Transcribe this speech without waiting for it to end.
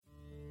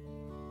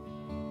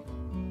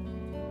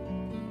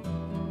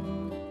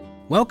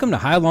Welcome to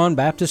Highland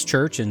Baptist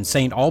Church in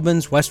St.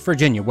 Albans, West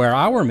Virginia, where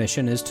our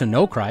mission is to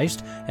know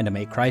Christ and to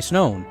make Christ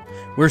known.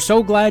 We're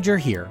so glad you're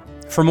here.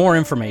 For more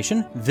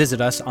information,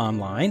 visit us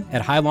online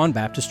at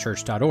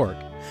highlandbaptistchurch.org.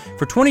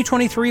 For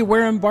 2023,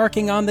 we're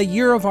embarking on the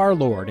Year of our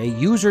Lord, a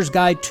user's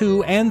guide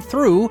to and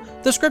through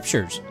the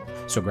Scriptures.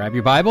 So grab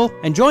your Bible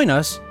and join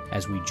us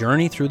as we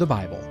journey through the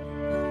Bible.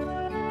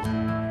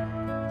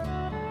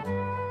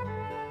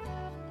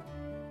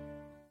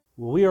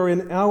 We are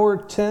in hour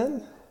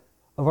 10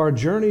 of our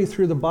journey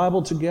through the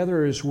Bible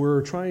together as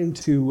we're trying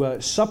to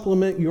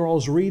supplement your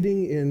all's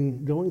reading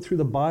in going through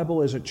the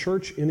Bible as a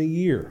church in a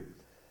year.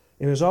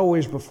 And as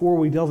always, before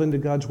we delve into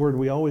God's Word,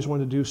 we always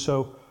want to do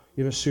so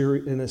in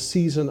a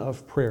season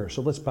of prayer.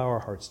 So let's bow our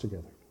hearts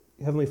together.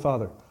 Heavenly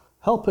Father,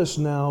 help us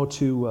now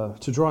to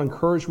draw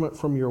encouragement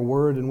from your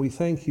Word, and we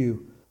thank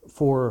you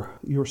for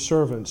your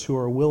servants who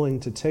are willing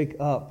to take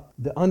up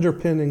the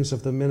underpinnings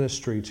of the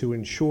ministry to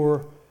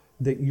ensure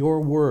that your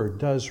word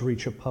does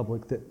reach a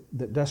public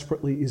that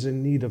desperately is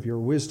in need of your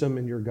wisdom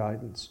and your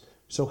guidance.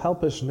 So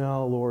help us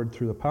now, Lord,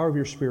 through the power of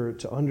your Spirit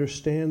to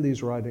understand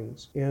these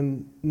writings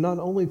and not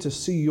only to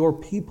see your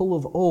people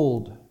of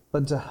old,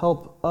 but to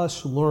help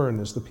us learn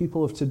as the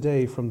people of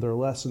today from their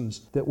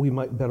lessons that we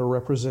might better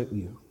represent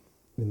you.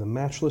 In the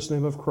matchless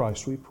name of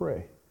Christ we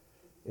pray.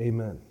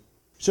 Amen.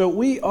 So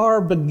we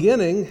are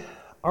beginning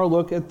our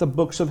look at the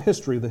books of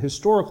history, the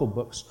historical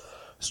books,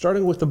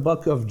 starting with the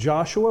book of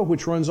Joshua,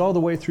 which runs all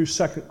the way through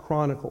 2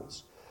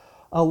 Chronicles.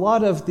 A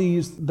lot of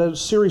the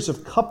series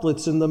of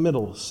couplets in the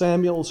middle,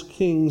 Samuel's,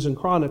 Kings, and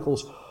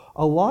Chronicles,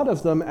 a lot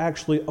of them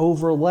actually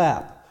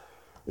overlap.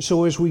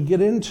 So as we get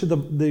into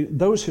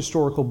those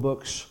historical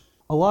books,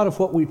 a lot of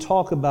what we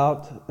talk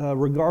about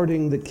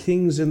regarding the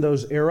kings in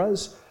those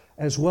eras,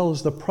 as well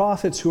as the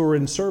prophets who are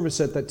in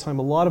service at that time,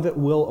 a lot of it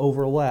will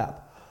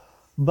overlap.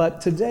 But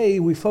today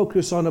we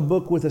focus on a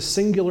book with a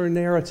singular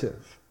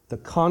narrative, the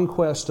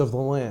conquest of the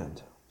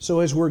land. So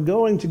as we're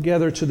going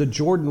together to the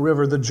Jordan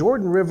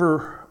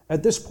River,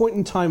 at this point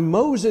in time,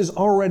 Moses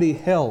already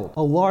held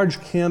a large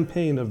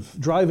campaign of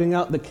driving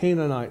out the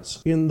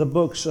Canaanites in the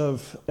books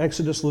of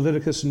Exodus,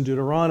 Leviticus, and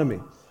Deuteronomy.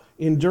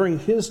 And during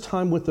his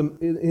time with them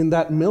in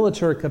that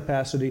military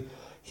capacity,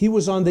 he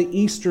was on the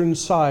eastern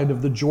side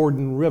of the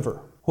Jordan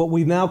River, what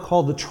we now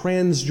call the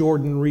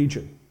Transjordan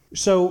region.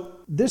 So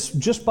this,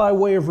 just by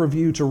way of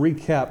review to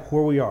recap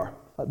where we are.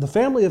 The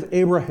family of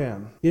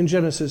Abraham in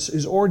Genesis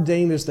is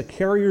ordained as the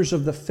carriers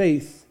of the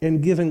faith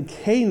and given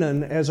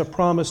Canaan as a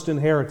promised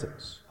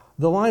inheritance.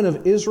 The line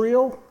of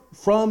Israel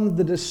from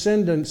the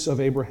descendants of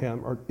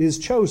Abraham is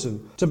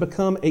chosen to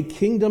become a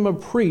kingdom of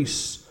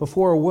priests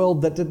before a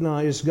world that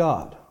denies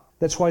God.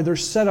 That's why they're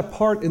set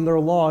apart in their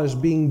law as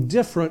being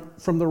different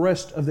from the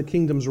rest of the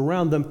kingdoms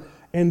around them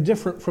and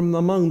different from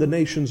among the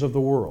nations of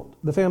the world.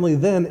 The family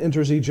then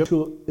enters Egypt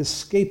to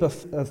escape a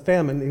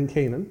famine in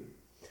Canaan.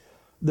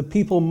 The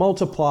people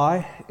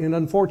multiply and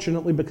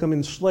unfortunately become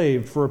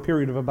enslaved for a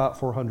period of about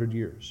 400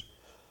 years.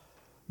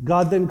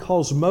 God then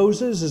calls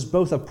Moses as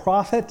both a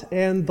prophet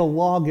and the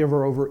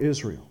lawgiver over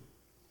Israel.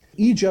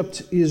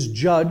 Egypt is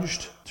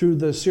judged through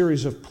the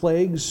series of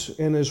plagues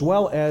and as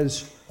well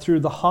as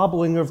through the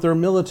hobbling of their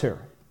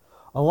military.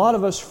 A lot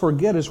of us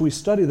forget as we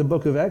study the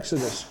book of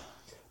Exodus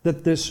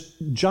that this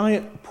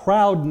giant,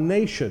 proud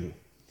nation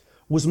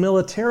was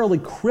militarily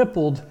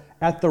crippled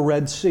at the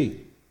Red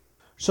Sea.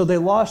 So they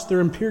lost their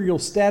imperial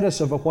status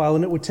of a while,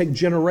 and it would take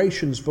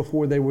generations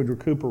before they would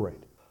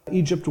recuperate.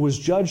 Egypt was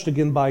judged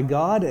again by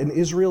God, and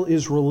Israel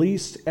is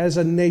released as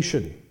a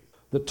nation.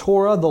 The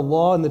Torah, the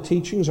law, and the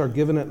teachings are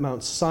given at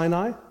Mount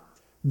Sinai.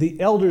 The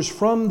elders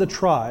from the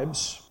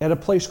tribes at a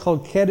place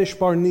called Kadesh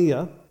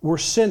Barnea were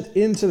sent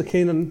into the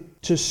Canaan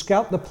to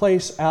scout the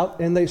place out,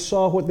 and they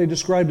saw what they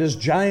described as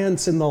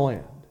giants in the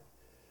land.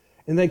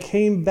 And they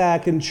came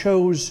back and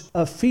chose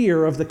a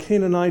fear of the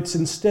Canaanites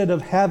instead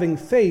of having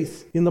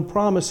faith in the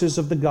promises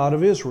of the God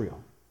of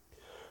Israel.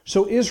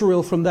 So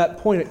Israel, from that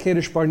point at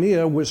Kadesh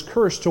Barnea, was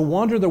cursed to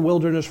wander the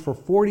wilderness for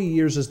 40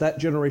 years as that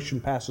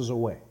generation passes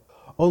away.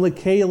 Only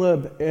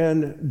Caleb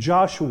and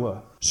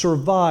Joshua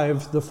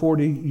survived the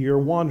 40-year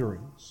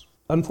wanderings.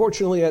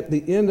 Unfortunately, at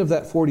the end of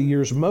that 40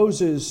 years,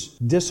 Moses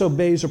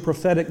disobeys a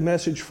prophetic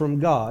message from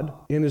God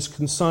and is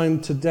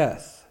consigned to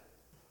death.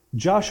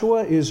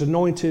 Joshua is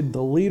anointed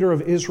the leader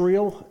of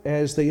Israel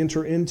as they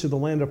enter into the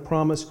land of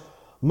promise.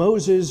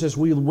 Moses, as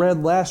we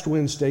read last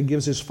Wednesday,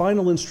 gives his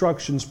final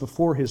instructions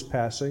before his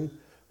passing,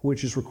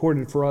 which is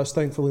recorded for us,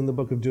 thankfully, in the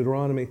book of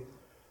Deuteronomy.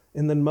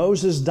 And then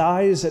Moses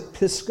dies at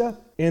Pisgah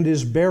and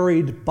is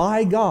buried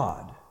by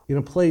God in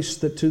a place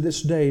that to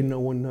this day no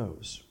one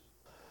knows.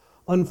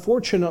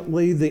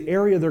 Unfortunately, the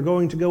area they're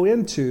going to go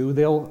into,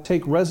 they'll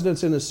take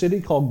residence in a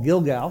city called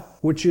Gilgal,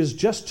 which is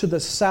just to the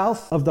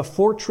south of the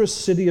fortress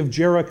city of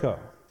Jericho.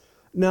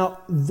 Now,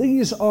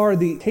 these are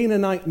the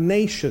Canaanite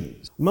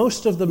nations,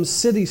 most of them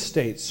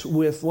city-states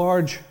with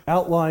large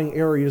outlying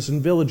areas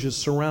and villages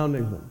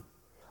surrounding them.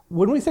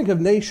 When we think of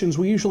nations,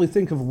 we usually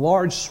think of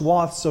large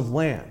swaths of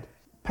land.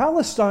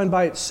 Palestine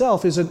by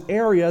itself is an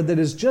area that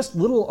is just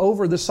little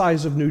over the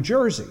size of New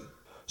Jersey.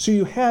 So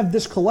you have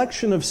this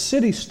collection of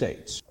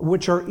city-states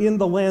which are in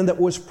the land that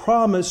was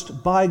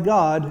promised by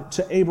God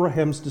to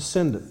Abraham's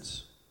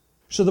descendants.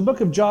 So the book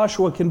of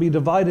Joshua can be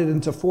divided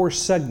into 4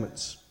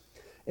 segments.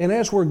 And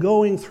as we're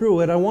going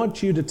through it, I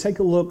want you to take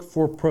a look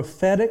for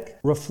prophetic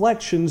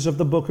reflections of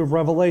the book of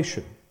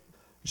Revelation.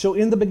 So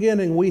in the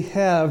beginning, we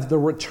have the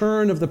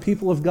return of the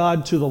people of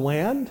God to the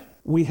land.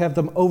 We have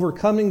them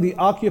overcoming the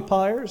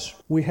occupiers.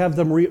 We have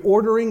them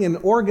reordering and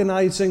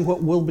organizing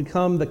what will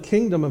become the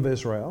kingdom of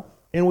Israel.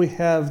 And we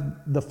have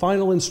the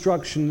final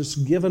instructions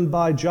given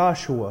by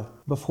Joshua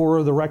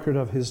before the record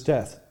of his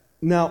death.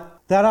 Now,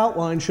 that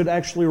outline should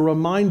actually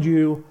remind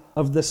you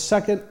of the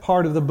second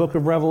part of the book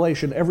of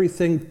Revelation,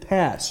 everything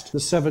past the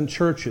 7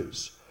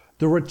 churches,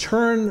 the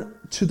return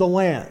to the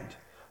land,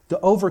 the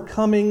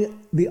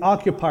overcoming the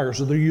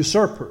occupiers or the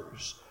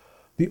usurpers,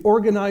 the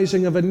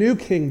organizing of a new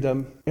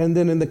kingdom, and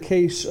then in the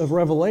case of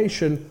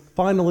Revelation,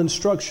 final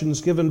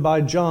instructions given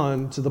by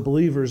John to the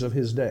believers of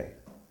his day.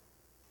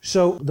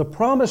 So the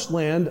promised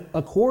land,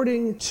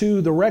 according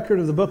to the record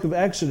of the book of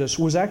Exodus,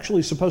 was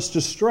actually supposed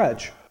to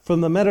stretch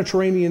from the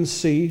Mediterranean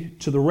Sea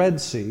to the Red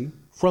Sea,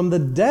 from the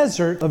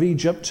desert of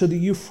Egypt to the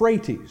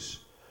Euphrates.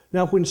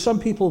 Now, when some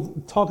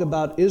people talk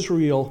about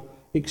Israel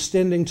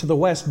extending to the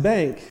West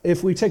Bank,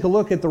 if we take a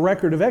look at the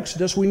record of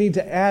Exodus, we need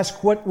to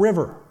ask what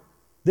river?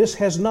 This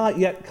has not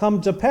yet come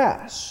to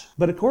pass.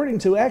 But according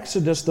to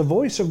Exodus, the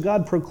voice of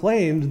God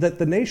proclaimed that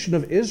the nation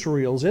of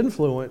Israel's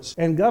influence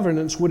and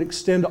governance would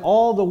extend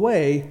all the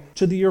way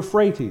to the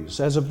Euphrates.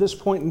 As of this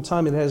point in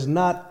time, it has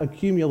not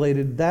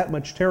accumulated that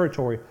much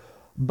territory,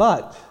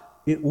 but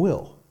it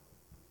will.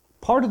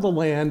 Part of the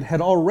land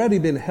had already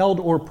been held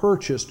or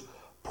purchased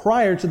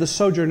prior to the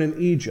sojourn in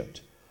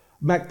Egypt.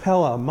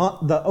 Machpelah,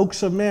 the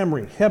oaks of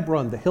Mamre,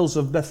 Hebron, the hills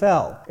of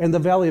Bethel, and the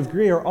valley of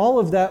Greer, all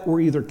of that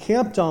were either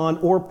camped on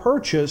or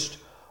purchased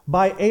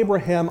by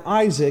Abraham,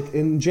 Isaac,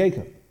 and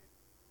Jacob.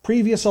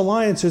 Previous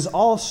alliances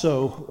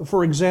also,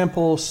 for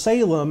example,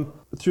 Salem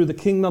through the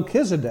king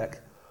Melchizedek,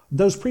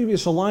 those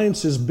previous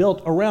alliances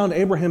built around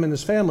Abraham and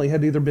his family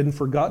had either been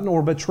forgotten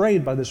or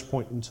betrayed by this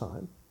point in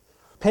time.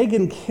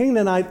 Pagan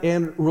Canaanite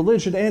and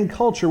religion and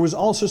culture was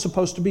also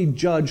supposed to be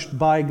judged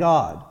by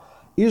God,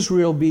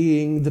 Israel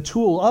being the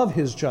tool of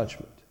his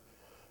judgment.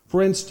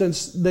 For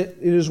instance, that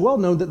it is well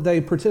known that they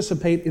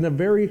participate in a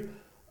very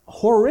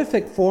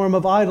horrific form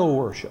of idol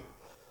worship.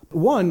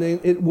 One,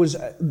 it was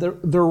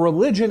their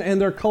religion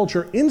and their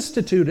culture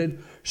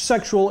instituted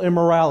sexual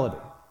immorality.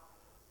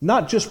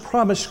 Not just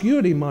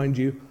promiscuity, mind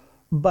you,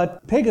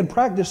 but pagan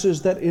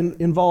practices that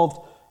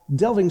involved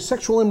delving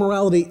sexual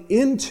immorality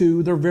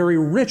into their very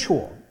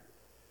ritual.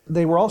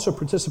 They were also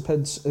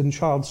participants in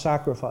child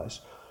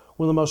sacrifice.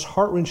 One of the most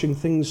heart-wrenching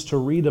things to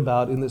read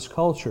about in this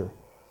culture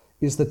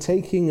is the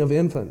taking of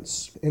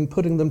infants and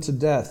putting them to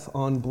death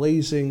on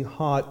blazing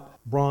hot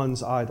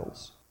bronze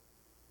idols.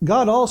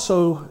 God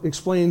also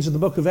explains in the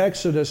book of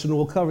Exodus, and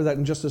we'll cover that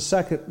in just a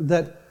second,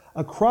 that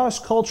a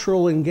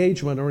cross-cultural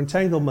engagement or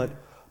entanglement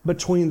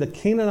between the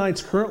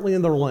Canaanites currently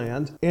in their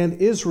land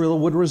and Israel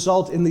would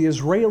result in the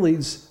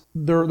Israelis,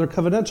 their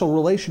covenantal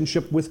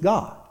relationship with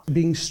God,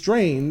 being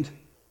strained.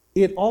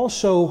 It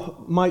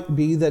also might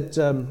be that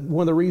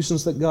one of the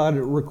reasons that God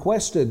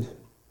requested,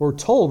 or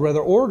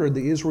ordered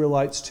the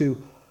Israelites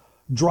to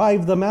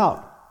drive them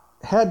out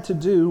had to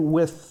do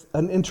with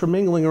an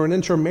intermingling or an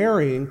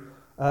intermarrying,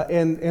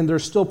 and they're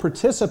still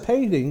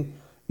participating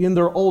in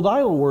their old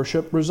idol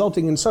worship,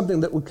 resulting in something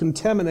that would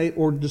contaminate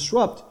or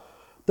disrupt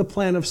the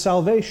plan of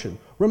salvation.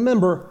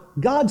 Remember,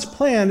 God's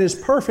plan is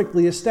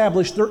perfectly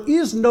established. There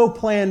is no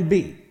plan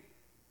B.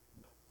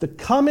 The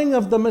coming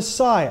of the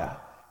Messiah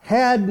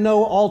had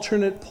no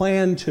alternate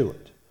plan to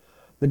it.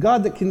 The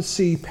God that can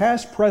see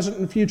past, present,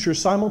 and future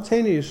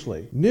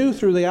simultaneously knew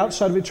through the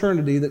outside of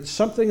eternity that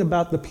something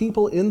about the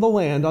people in the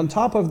land, on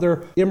top of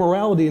their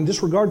immorality and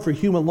disregard for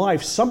human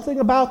life, something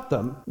about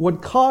them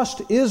would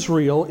cost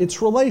Israel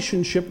its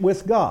relationship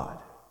with God.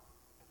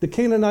 The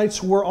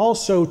Canaanites were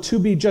also to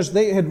be judged.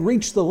 They had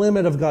reached the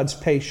limit of God's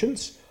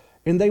patience,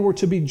 and they were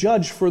to be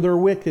judged for their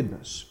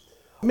wickedness.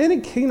 Many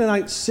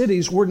Canaanite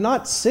cities were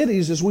not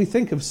cities as we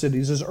think of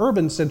cities, as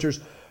urban centers.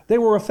 They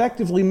were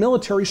effectively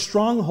military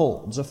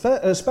strongholds,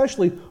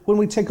 especially when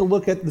we take a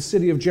look at the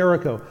city of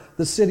Jericho,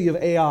 the city of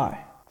Ai.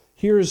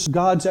 Here's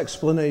God's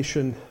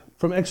explanation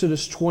from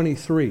Exodus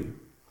 23.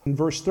 In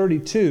verse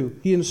 32,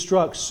 he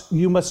instructs,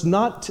 "You must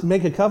not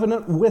make a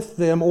covenant with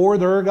them or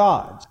their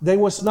gods. They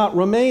must not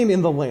remain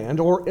in the land,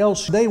 or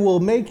else they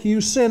will make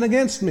you sin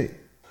against me.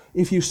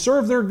 If you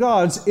serve their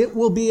gods, it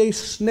will be a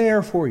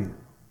snare for you."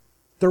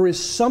 There is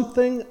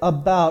something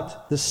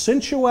about the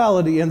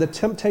sensuality and the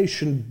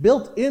temptation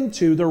built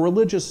into their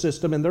religious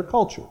system and their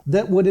culture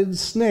that would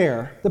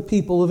ensnare the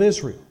people of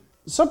Israel.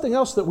 Something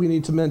else that we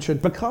need to mention,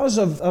 because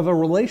of a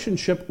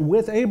relationship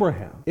with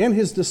Abraham and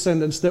his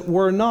descendants that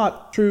were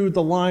not through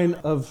the line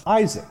of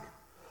Isaac,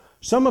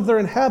 some of their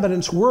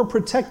inhabitants were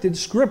protected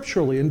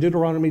scripturally in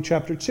Deuteronomy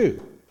chapter 2.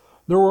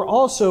 There were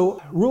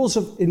also rules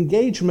of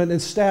engagement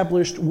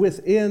established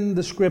within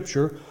the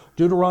scripture,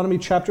 Deuteronomy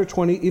chapter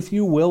 20, if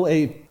you will,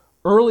 a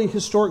early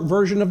historic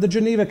version of the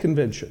Geneva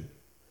Convention.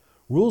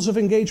 Rules of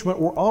engagement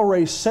were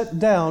already set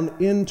down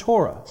in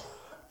Torah.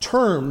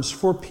 Terms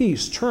for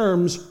peace,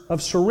 terms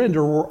of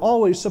surrender were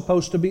always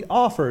supposed to be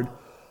offered,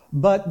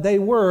 but they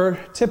were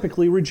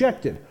typically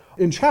rejected.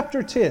 In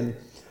chapter 10,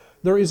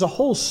 there is a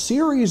whole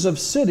series of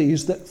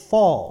cities that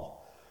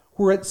fall,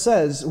 where it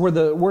says, where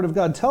the Word of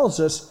God tells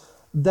us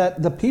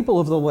that the people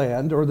of the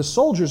land, or the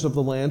soldiers of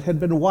the land, had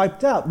been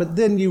wiped out. But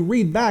then you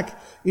read back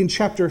in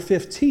chapter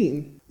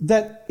 15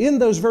 that in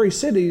those very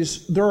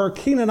cities, there are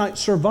Canaanite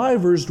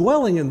survivors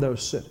dwelling in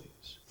those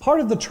cities. Part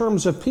of the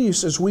terms of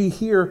peace, as we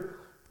hear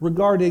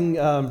regarding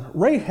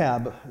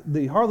Rahab,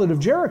 the harlot of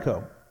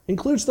Jericho,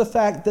 includes the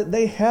fact that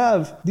they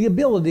have the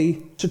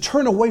ability to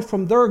turn away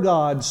from their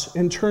gods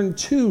and turn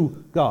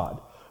to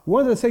God.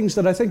 One of the things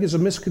that I think is a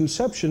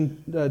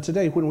misconception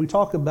today when we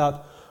talk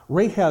about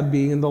Rahab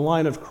being in the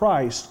line of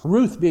Christ,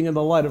 Ruth being in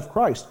the line of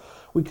Christ,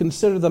 we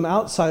consider them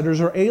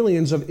outsiders or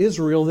aliens of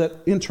Israel that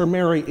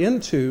intermarry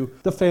into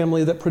the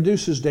family that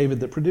produces David,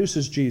 that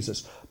produces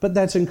Jesus. But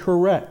that's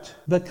incorrect,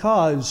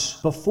 because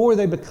before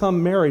they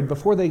become married,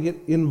 before they get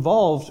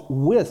involved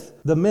with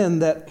the men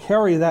that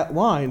carry that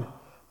line,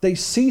 they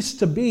cease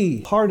to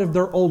be part of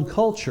their old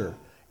culture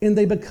and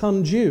they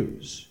become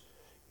Jews.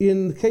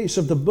 In the case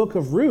of the book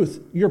of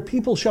Ruth, your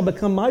people shall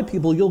become my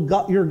people,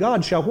 your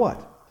God shall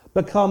what?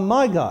 Become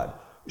my God.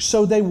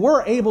 So they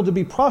were able to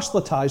be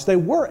proselytized. They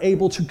were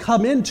able to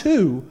come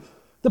into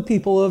the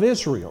people of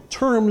Israel.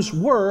 Terms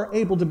were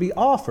able to be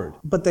offered,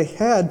 but they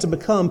had to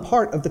become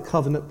part of the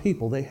covenant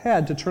people. They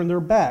had to turn their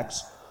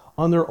backs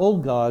on their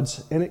old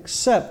gods and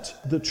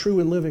accept the true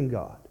and living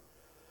God.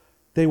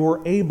 They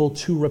were able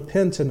to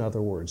repent, in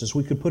other words, as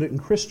we could put it in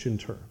Christian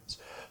terms.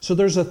 So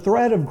there's a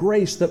thread of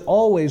grace that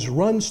always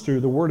runs through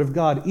the Word of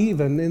God,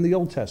 even in the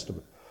Old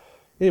Testament.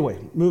 Anyway,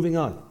 moving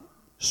on.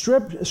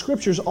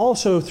 Scriptures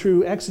also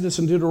through Exodus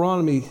and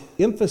Deuteronomy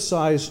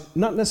emphasize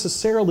not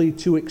necessarily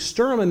to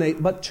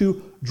exterminate, but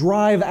to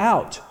drive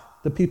out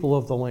the people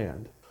of the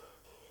land.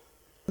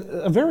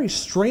 A very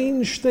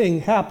strange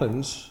thing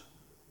happens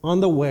on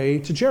the way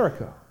to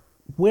Jericho.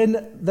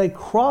 When they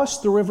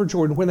cross the River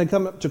Jordan, when they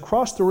come up to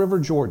cross the River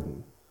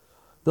Jordan,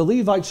 the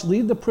Levites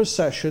lead the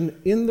procession.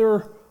 In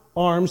their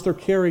arms, they're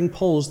carrying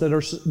poles that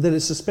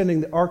is suspending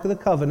the Ark of the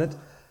Covenant.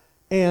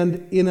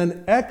 And in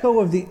an echo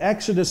of the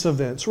Exodus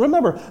events,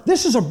 remember,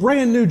 this is a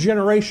brand new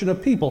generation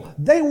of people.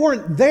 They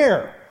weren't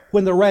there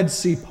when the Red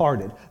Sea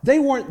parted. They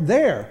weren't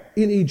there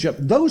in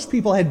Egypt. Those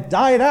people had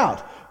died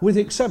out, with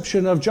the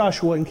exception of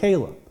Joshua and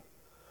Caleb.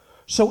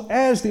 So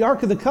as the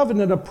Ark of the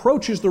Covenant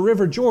approaches the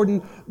River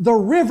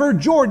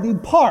Jordan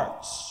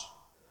parts,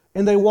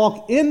 and they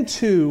walk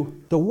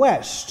into the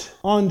west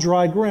on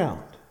dry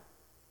ground.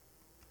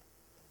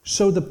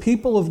 So the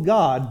people of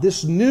God,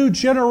 this new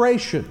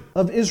generation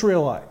of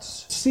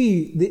Israelites,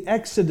 see the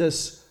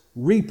Exodus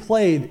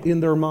replayed in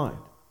their mind.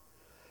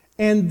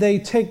 And they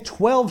take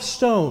 12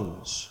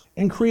 stones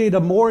and create a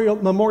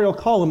memorial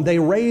column. They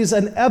raise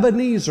an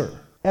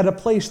Ebenezer at a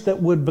place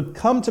that would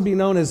come to be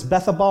known as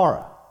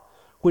Bethabara,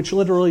 which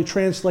literally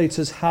translates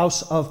as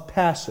house of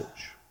passage.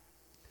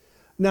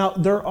 Now,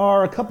 there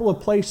are a couple of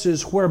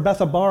places where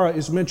Bethabara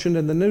is mentioned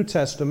in the New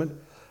Testament.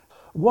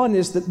 One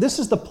is that this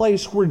is the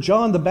place where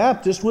John the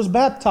Baptist was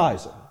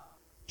baptizing.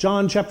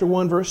 John chapter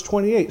 1, verse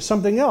 28.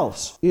 Something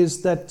else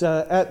is that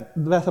at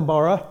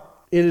Bethabara,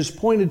 it is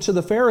pointed to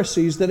the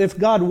Pharisees that if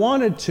God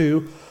wanted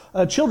to,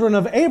 children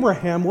of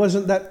Abraham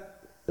wasn't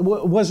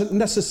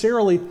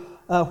necessarily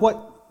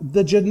what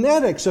the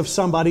genetics of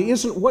somebody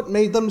isn't what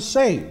made them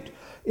saved.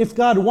 If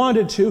God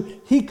wanted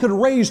to, he could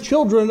raise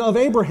children of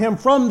Abraham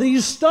from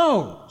these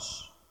stones.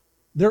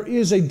 There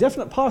is a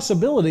definite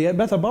possibility at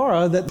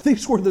Bethabara that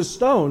these were the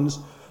stones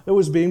that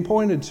was being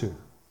pointed to.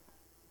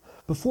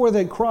 Before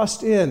they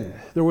crossed in,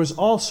 there was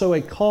also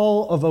a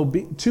call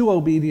to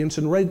obedience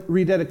and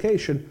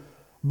rededication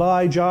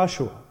by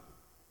Joshua.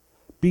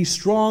 Be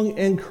strong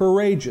and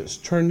courageous.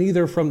 Turn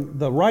neither from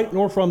the right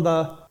nor from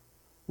the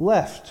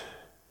left.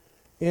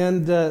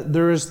 And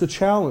there is the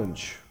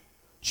challenge.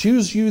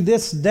 Choose you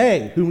this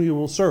day whom you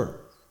will serve.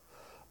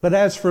 But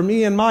as for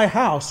me and my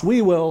house,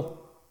 we will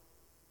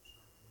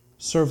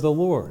serve the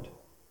Lord.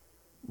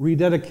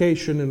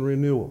 Rededication and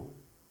renewal.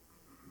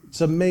 It's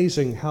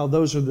amazing how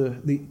those are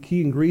the key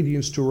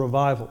ingredients to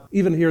revival,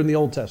 even here in the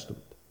Old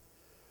Testament.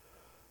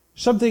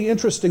 Something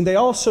interesting, they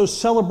also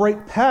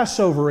celebrate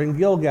Passover in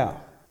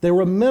Gilgal. They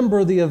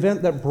remember the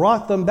event that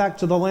brought them back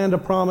to the land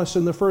of promise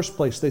in the first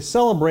place. They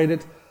celebrate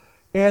it,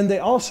 and they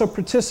also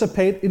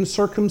participate in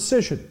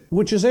circumcision,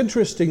 which is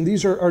interesting.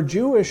 These are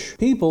Jewish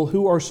people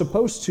who are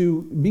supposed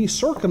to be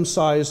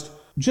circumcised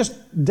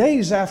just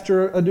days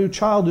after a new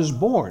child is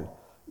born.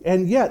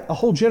 And yet a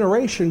whole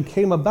generation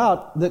came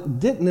about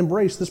that didn't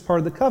embrace this part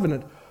of the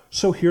covenant.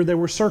 So here they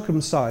were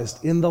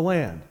circumcised in the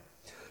land.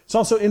 It's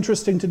also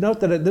interesting to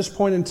note that at this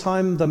point in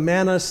time, the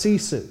manna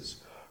ceases.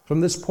 From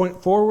this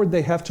point forward,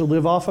 they have to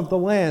live off of the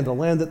land, a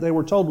land that they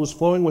were told was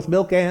flowing with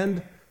milk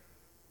and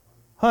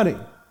honey.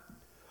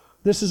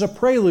 This is a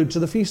prelude to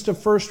the Feast of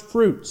First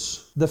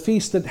Fruits, the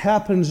feast that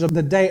happens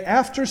the day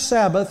after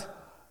Sabbath,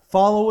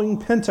 following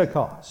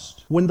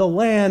Pentecost, when the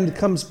land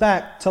comes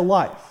back to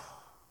life.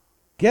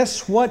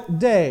 Guess what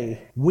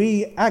day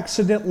we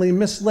accidentally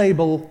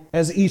mislabel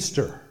as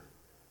Easter?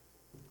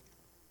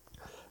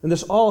 And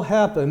this all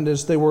happened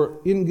as they were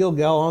in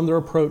Gilgal on their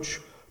approach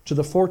to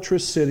the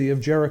fortress city of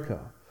Jericho.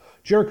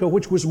 Jericho,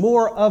 which was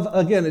more of,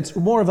 again, it's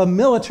more of a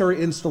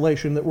military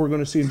installation that we're going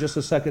to see in just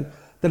a second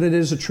than it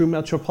is a true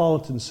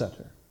metropolitan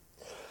center.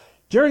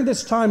 During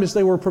this time, as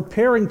they were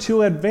preparing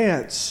to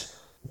advance,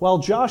 while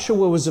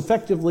Joshua was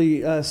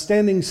effectively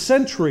standing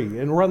sentry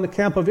and around the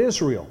camp of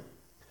Israel,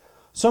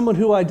 someone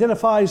who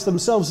identifies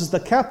themselves as the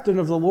captain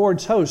of the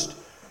Lord's host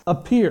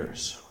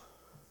appears.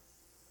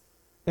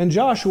 And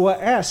Joshua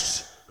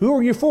asks, "Who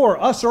are you for,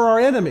 us or our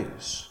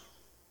enemies?"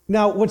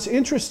 Now, what's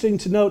interesting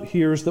to note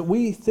here is that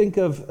we think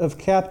of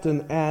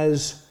captain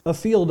as a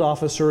field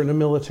officer in the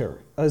military,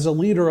 as a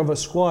leader of a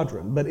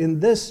squadron. But in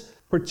this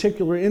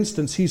particular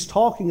instance, he's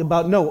talking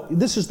about, no,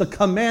 this is the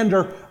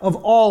commander of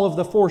all of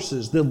the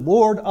forces, the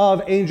Lord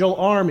of angel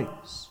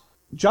armies.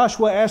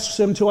 Joshua asks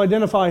him to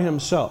identify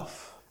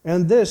himself.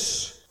 And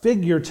this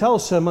figure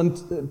tells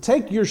him,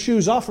 "Take your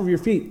shoes off of your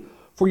feet,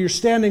 for you're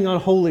standing on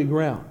holy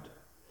ground."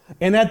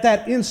 And at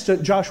that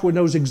instant, Joshua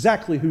knows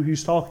exactly who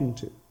he's talking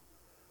to.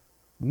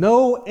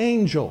 No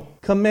angel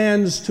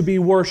commands to be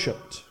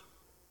worshiped.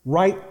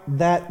 Write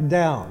that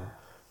down.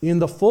 In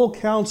the full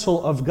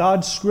counsel of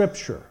God's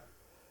Scripture,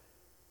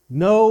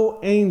 no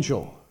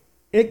angel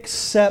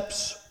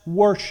accepts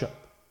worship.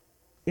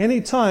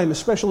 Anytime,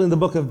 especially in the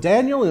book of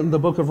Daniel, in the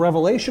book of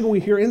Revelation, we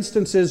hear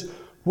instances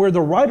where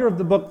the writer of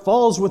the book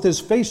falls with his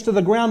face to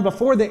the ground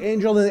before the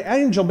angel, and the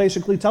angel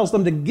basically tells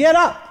them to get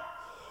up.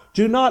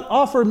 Do not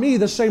offer me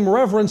the same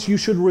reverence you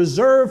should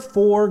reserve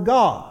for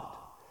God.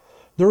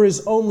 There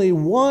is only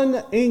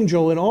one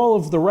angel in all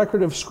of the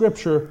record of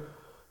Scripture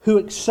who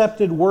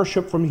accepted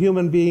worship from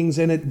human beings,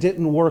 and it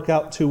didn't work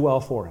out too well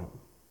for him.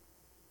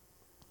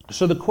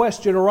 So the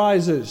question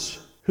arises,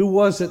 who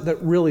was it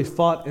that really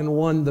fought and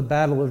won the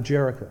Battle of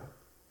Jericho?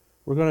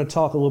 We're going to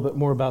talk a little bit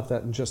more about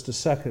that in just a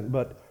second,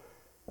 but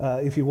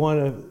if you want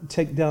to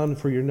take down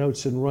for your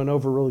notes and run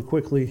over really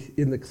quickly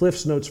in the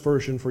Cliff's Notes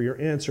version for your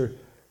answer,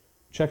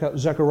 check out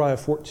Zechariah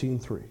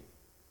 14:3.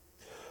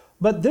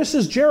 But this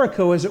is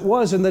Jericho as it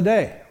was in the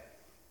day.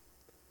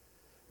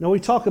 Now we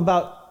talk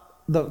about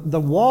the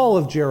wall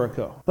of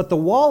Jericho, but the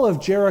wall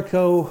of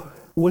Jericho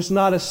was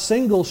not a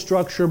single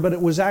structure, but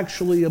it was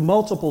actually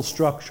multiple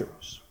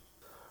structures.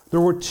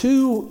 There were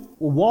two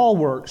wall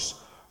works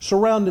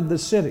surrounded the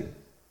city,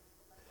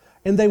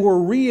 and they were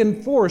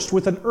reinforced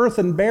with an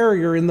earthen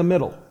barrier in the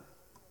middle.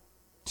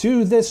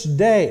 To this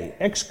day,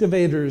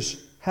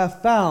 excavators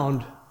have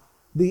found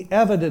the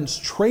evidence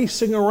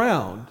tracing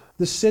around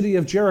the city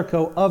of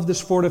Jericho of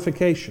this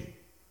fortification.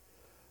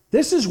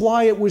 This is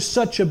why it was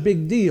such a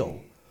big deal.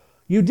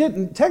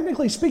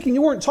 Technically speaking,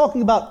 you weren't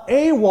talking about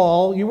a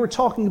wall, you were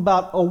talking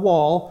about a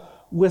wall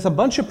with a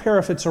bunch of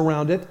parapets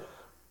around it,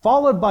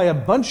 followed by a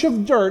bunch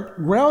of dirt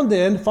ground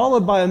in,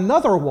 followed by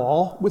another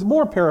wall with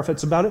more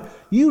parapets about it.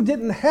 You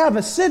didn't have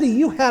a city,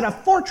 you had a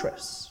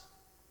fortress.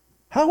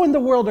 How in the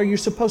world are you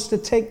supposed to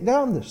take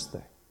down this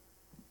thing?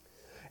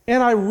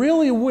 And I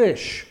really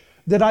wish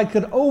that I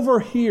could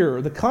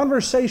overhear the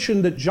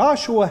conversation that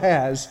Joshua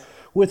has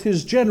with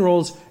his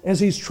generals as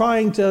he's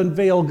trying to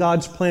unveil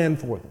God's plan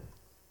for them.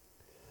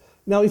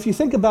 Now, if you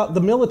think about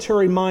the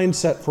military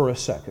mindset for a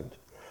second,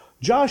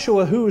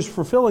 Joshua, who is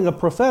fulfilling a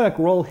prophetic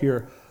role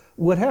here,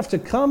 would have to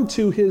come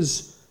to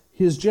his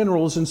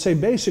generals and say,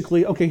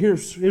 basically, okay,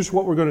 here's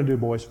what we're going to do,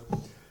 boys.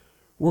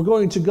 We're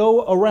going to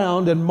go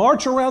around and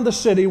march around the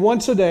city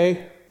once a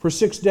day for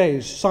 6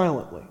 days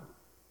silently.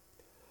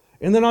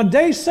 And then on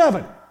day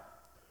 7,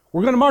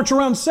 we're going to march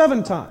around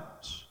 7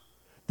 times.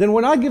 Then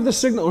when I give the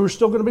signal, we're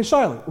still going to be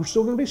silent. We're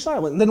still going to be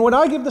silent. And then when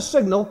I give the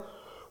signal,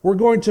 we're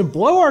going to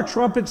blow our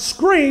trumpets,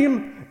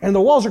 scream, and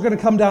the walls are going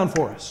to come down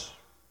for us.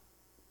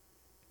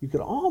 You could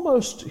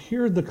almost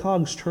hear the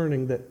cogs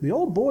turning that the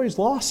old boys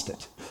lost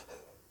it.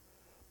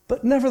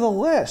 But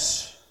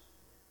nevertheless,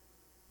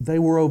 they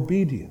were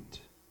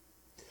obedient.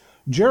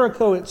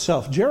 Jericho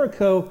itself.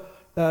 Jericho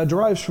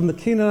derives from the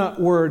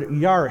Canaanite word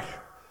yarich,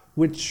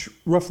 which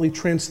roughly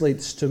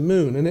translates to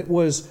moon. And it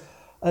was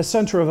a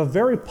center of a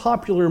very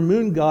popular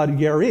moon god,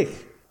 Yerich.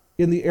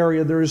 In the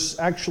area, there's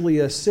actually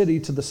a city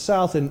to the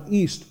south and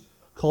east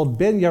called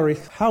Ben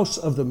Yerich, house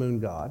of the moon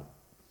god.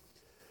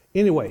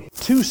 Anyway,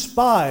 2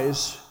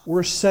 spies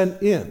were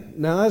sent in.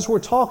 Now, as we're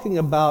talking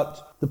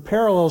about the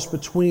parallels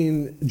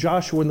between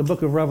Joshua and the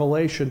book of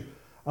Revelation,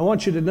 I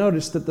want you to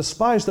notice that the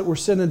spies that were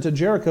sent into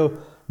Jericho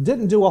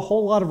didn't do a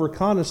whole lot of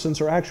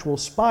reconnaissance or actual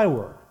spy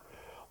work.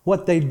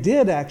 What they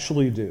did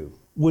actually do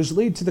was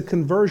lead to the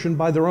conversion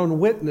by their own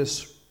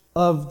witness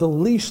of the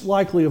least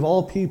likely of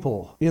all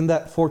people in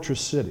that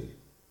fortress city.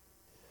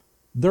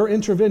 Their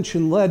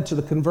intervention led to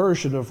the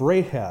conversion of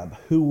Rahab,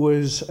 who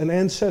was an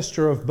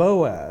ancestor of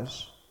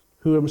Boaz,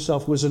 who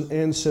himself was an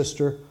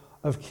ancestor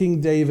of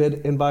King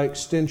David and by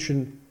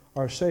extension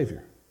our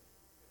Savior.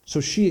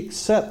 So she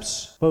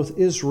accepts both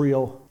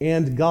Israel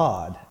and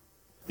God.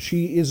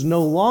 She is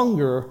no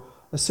longer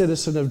a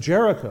citizen of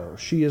Jericho.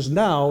 She is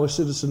now a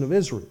citizen of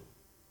Israel.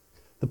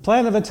 The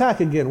plan of attack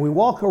again. We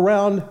walk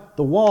around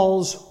the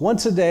walls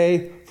once a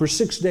day for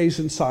 6 days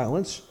in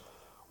silence.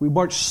 We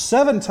march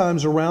 7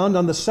 times around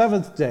on the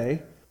 7th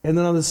day. And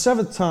then on the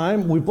 7th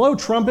time, we blow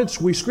trumpets,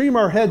 we scream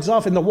our heads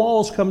off, and the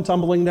walls come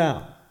tumbling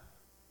down.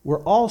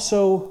 We're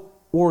also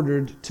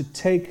ordered to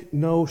take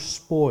no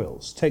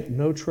spoils, take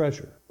no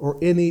treasure, or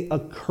any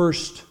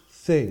accursed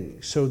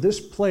thing. So this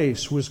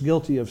place was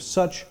guilty of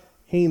such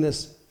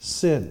heinous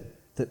sin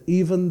that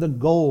even the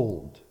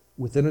gold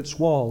within its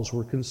walls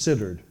were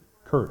considered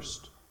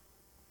cursed.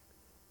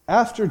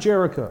 After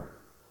Jericho,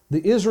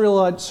 the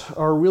Israelites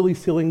are really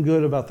feeling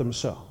good about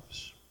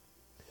themselves.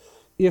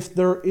 If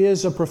there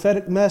is a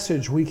prophetic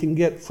message we can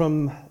get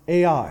from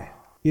Ai,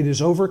 it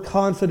is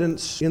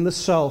overconfidence in the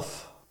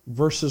self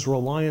versus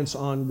reliance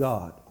on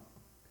God.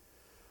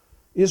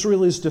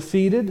 Israel is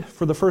defeated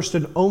for the first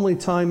and only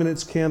time in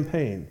its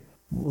campaign,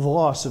 the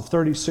loss of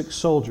 36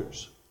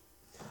 soldiers.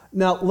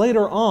 Now,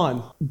 later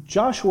on,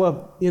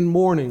 Joshua in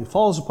mourning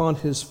falls upon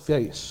his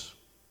face,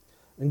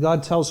 and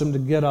God tells him to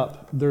get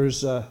up.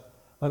 There's an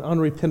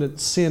unrepentant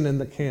sin in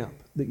the camp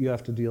that you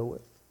have to deal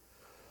with.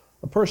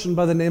 A person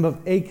by the name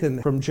of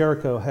Achan from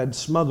Jericho had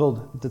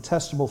smuggled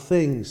detestable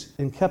things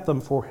and kept them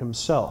for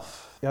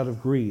himself out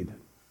of greed.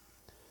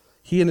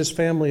 He and his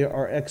family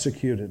are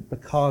executed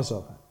because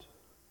of it.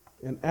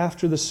 And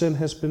after the sin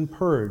has been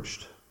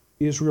purged,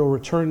 Israel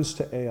returns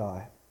to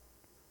Ai.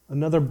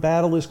 Another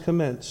battle is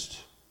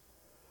commenced.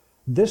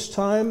 This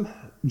time,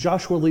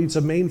 Joshua leads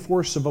a main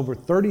force of over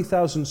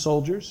 30,000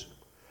 soldiers,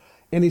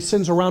 and he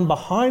sends around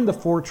behind the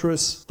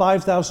fortress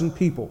 5,000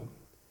 people.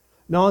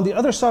 Now, on the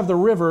other side of the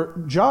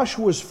river,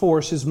 Joshua's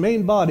force, his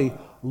main body,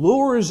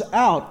 lures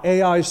out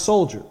Ai's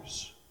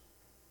soldiers.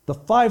 The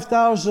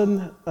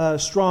 5,000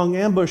 strong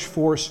ambush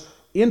force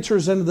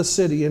enters into the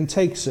city and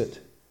takes it.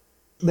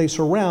 They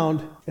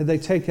surround and they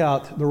take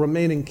out the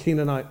remaining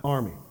Canaanite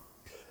army.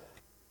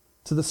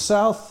 To the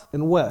south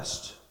and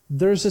west,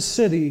 there's a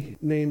city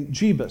named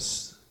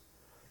Jebus.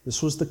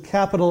 This was the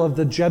capital of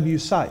the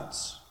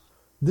Jebusites.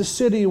 This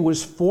city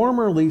was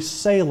formerly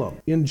Salem,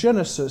 in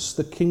Genesis,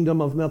 the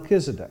kingdom of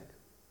Melchizedek.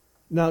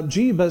 Now,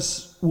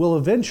 Jebus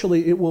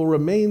will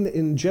remain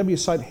in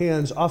Jebusite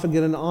hands off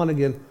again and on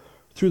again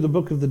through the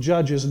book of the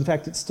Judges. In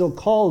fact, it's still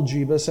called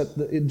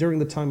Jebus during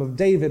the time of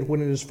David,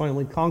 when it is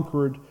finally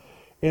conquered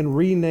and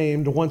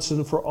renamed once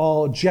and for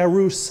all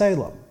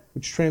Jerusalem,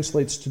 which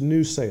translates to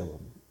New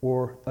Salem,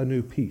 or a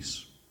new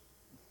peace.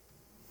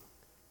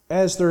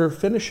 As they're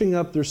finishing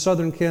up their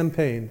southern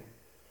campaign,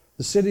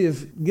 the city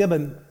of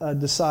Gibeon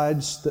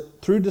decides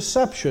that through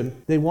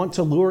deception, they want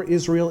to lure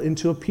Israel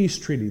into a peace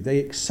treaty. They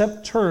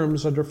accept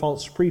terms under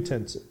false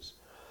pretenses.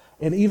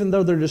 And even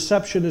though their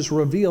deception is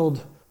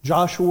revealed,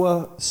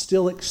 Joshua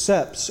still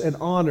accepts and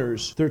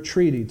honors their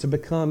treaty to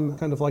become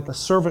kind of like a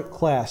servant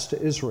class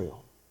to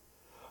Israel.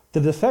 The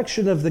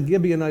defection of the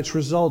Gibeonites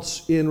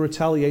results in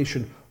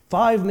retaliation.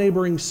 5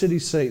 neighboring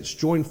city-states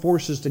join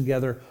forces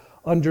together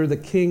under the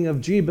king of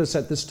Jebus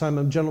at this time,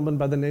 a gentleman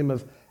by the name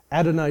of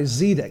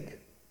Adonai-Zedek.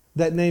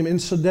 That name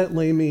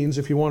incidentally means,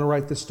 if you want to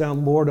write this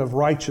down, Lord of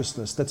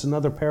Righteousness. That's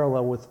another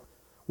parallel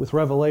with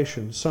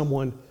Revelation.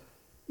 Someone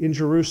in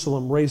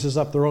Jerusalem raises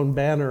up their own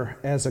banner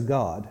as a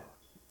god.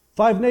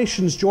 5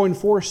 nations join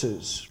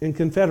forces and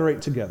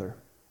confederate together,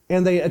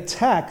 and they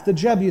attack the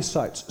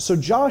Jebusites. So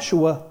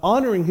Joshua,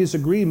 honoring his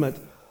agreement,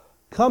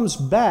 comes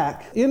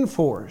back in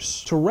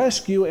force to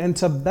rescue and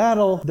to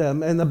battle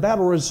them, and the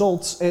battle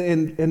results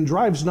and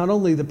drives not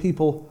only the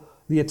people,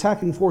 the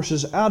attacking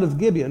forces, out of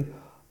Gibeon,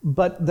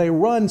 but they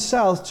run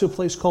south to a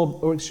place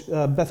called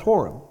Beth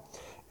Horon.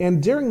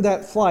 And during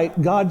that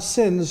flight, God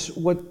sends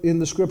what in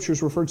the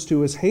scriptures refers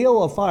to as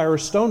hail of fire,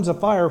 stones of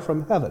fire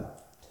from heaven.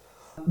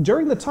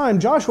 During the time,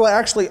 Joshua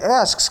actually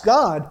asks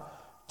God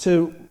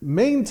to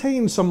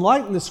maintain some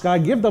light in the sky,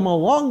 give them a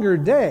longer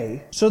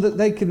day so that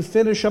they can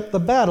finish up the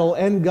battle,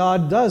 and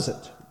God does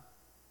it.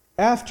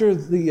 After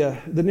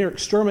the near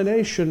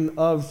extermination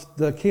of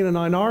the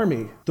Canaanite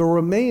army, the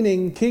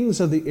remaining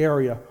kings of the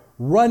area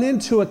run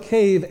into a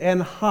cave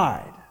and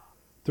hide.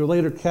 They're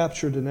later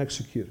captured and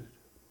executed.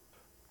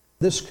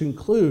 This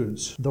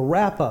concludes the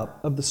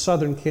wrap-up of the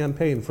southern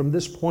campaign. From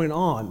this point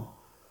on,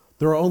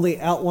 there are only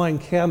outlying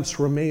camps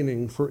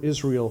remaining for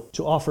Israel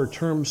to offer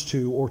terms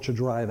to or to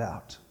drive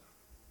out.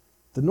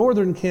 The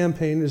northern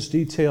campaign is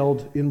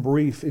detailed in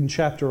brief in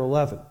chapter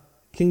 11.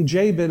 King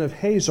Jabin of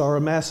Hazor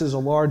amasses a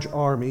large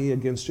army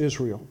against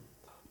Israel.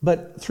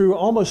 But through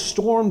almost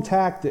storm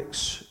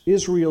tactics,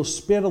 Israel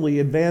speedily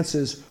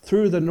advances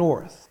through the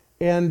north.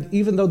 And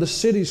even though the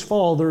cities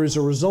fall, there is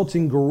a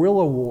resulting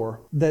guerrilla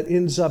war that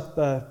ends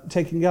up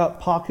taking out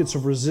pockets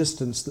of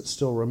resistance that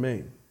still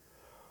remain.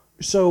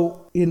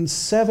 So in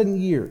 7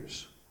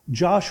 years,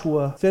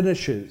 Joshua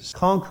finishes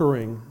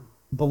conquering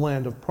the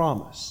land of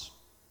promise,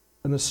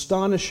 an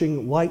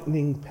astonishing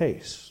lightning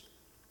pace.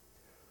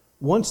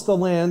 Once the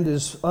land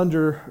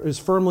is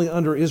firmly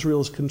under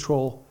Israel's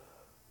control,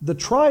 the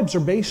tribes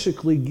are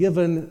basically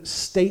given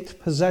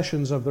state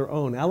possessions of their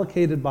own,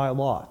 allocated by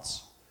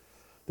lots.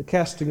 the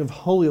casting of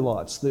holy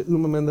lots, the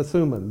Urim and the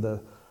Thummim,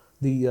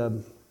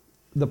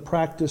 the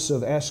practice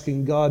of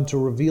asking God to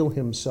reveal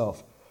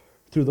himself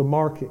through the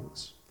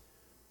markings.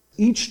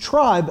 Each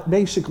tribe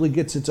basically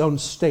gets its own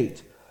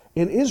state.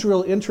 And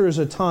Israel enters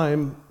a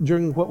time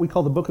during what we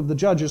call the Book of the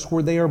Judges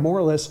where they are more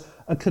or less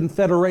a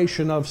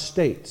confederation of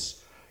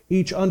states,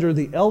 each under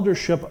the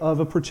eldership of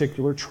a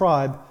particular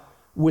tribe,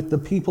 with the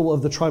people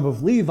of the tribe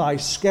of Levi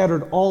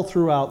scattered all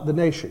throughout the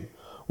nation.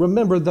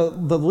 Remember,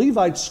 the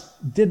Levites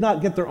did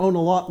not get their own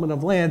allotment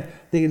of land.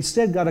 They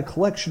instead got a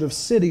collection of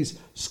cities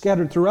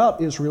scattered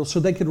throughout Israel so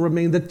they could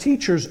remain the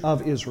teachers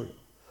of Israel.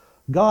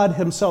 God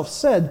himself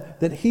said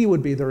that he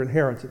would be their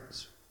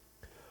inheritance.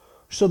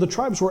 So the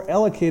tribes were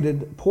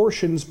allocated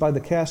portions by the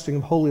casting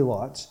of holy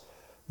lots.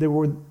 There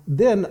were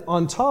then,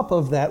 on top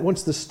of that,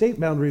 once the state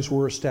boundaries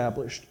were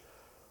established,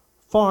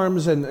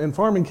 farms and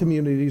farming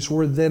communities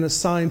were then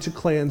assigned to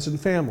clans and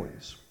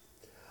families.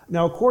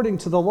 Now, according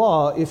to the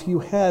law, if you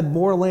had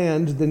more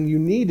land than you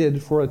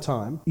needed for a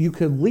time, you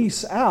could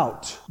lease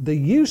out the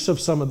use of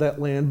some of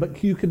that land,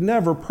 but you could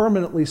never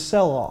permanently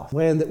sell off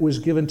land that was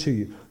given to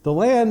you. The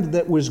land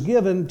that was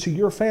given to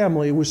your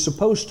family was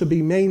supposed to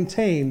be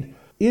maintained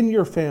in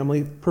your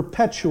family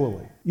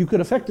perpetually. You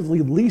could effectively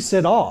lease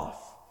it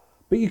off,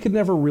 but you could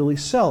never really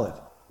sell it.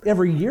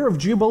 Every year of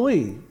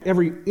Jubilee,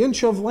 every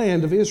inch of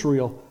land of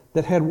Israel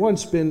that had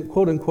once been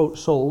quote-unquote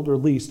sold, or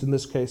leased in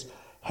this case,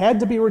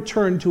 had to be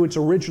returned to its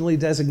originally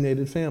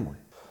designated family.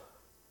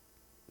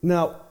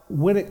 Now,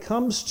 when it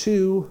comes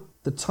to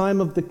the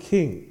time of the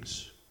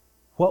kings,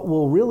 what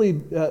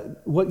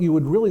you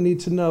would really need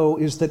to know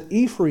is that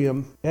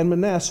Ephraim and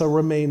Manasseh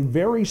remain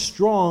very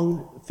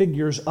strong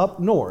figures up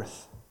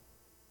north.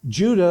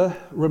 Judah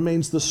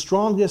remains the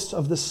strongest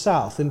of the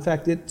south. In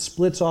fact, it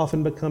splits off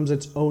and becomes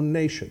its own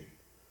nation.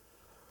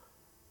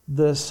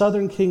 The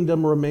southern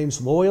kingdom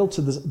remains loyal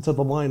to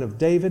the line of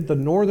David. The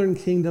northern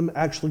kingdom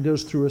actually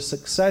goes through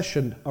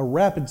a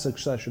rapid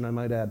succession, I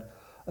might add,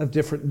 of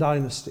different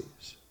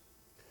dynasties.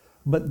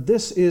 But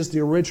this is the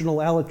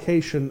original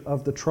allocation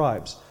of the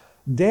tribes.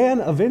 Dan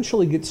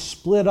eventually gets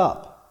split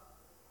up.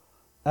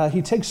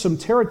 He takes some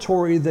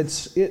territory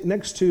that's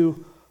next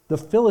to the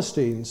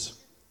Philistines,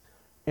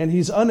 and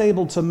he's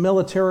unable to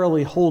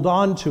militarily hold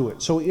on to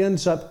it, so he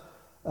ends up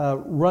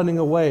running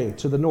away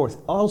to the north.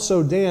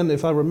 Also, Dan,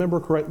 if I remember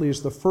correctly,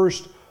 is the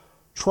first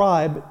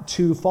tribe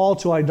to fall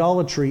to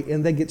idolatry,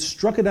 and they get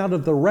stricken out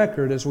of the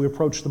record as we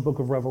approach the book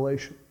of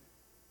Revelation.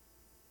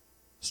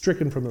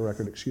 Stricken from the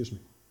record, excuse me.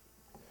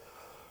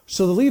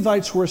 So the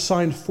Levites were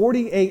assigned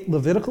 48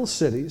 Levitical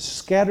cities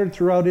scattered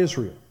throughout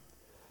Israel.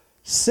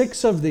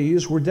 6 of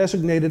these were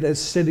designated as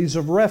cities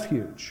of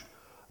refuge.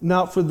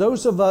 Now, for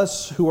those of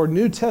us who are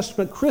New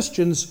Testament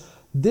Christians,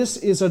 this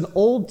is an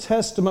Old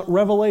Testament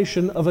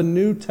revelation of a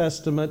New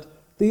Testament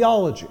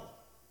theology.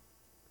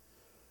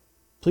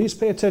 Please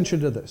pay attention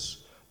to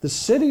this. The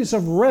cities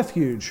of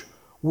refuge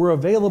were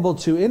available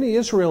to any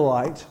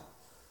Israelite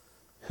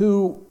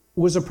who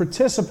was a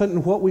participant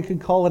in what we could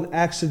call an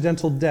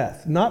accidental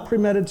death, not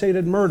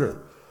premeditated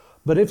murder.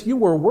 But if you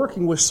were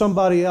working with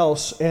somebody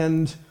else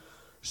and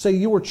say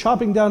you were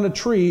chopping down a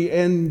tree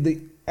and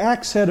the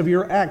axe head of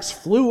your axe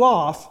flew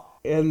off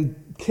and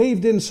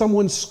caved in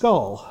someone's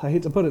skull. I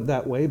hate to put it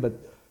that way, but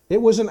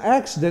it was an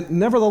accident.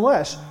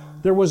 Nevertheless,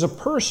 there was a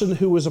person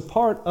who was a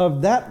part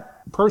of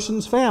that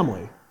person's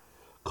family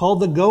called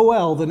the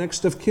Goel, the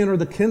next of kin, or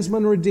the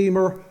kinsman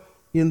redeemer,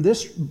 in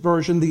this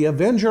version, the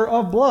avenger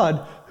of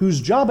blood, whose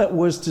job it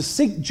was to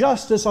seek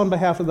justice on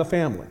behalf of the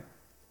family.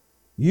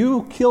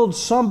 You killed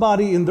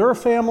somebody in their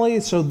family,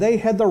 so they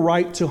had the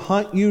right to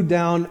hunt you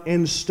down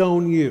and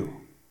stone you.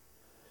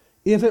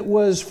 If it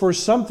was for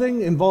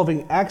something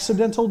involving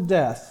accidental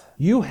death,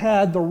 you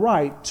had the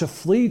right to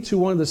flee to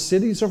one of the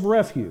cities of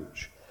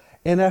refuge.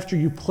 And after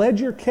you pled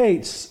your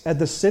case at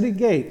the city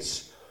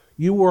gates,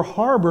 you were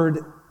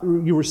harbored,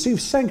 you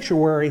received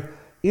sanctuary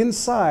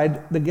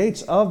inside the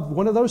gates of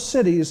one of those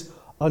cities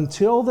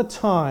until the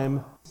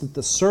time that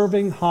the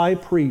serving high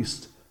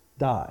priest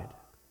died.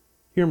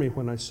 Hear me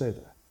when I say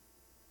that.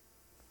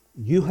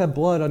 You have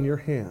blood on your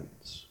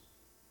hands.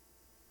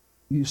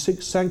 You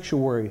seek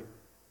sanctuary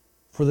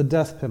for the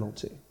death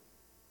penalty.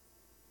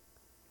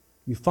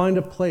 You find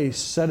a place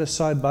set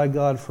aside by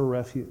God for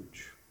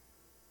refuge.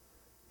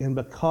 And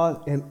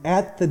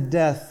at the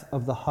death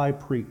of the high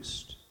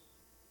priest,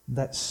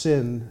 that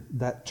sin,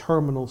 that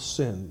terminal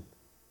sin,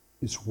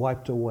 is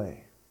wiped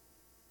away.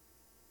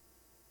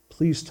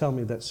 Please tell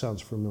me that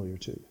sounds familiar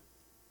to you.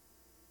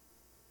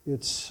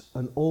 It's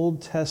an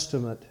Old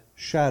Testament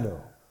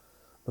shadow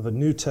of a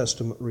New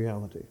Testament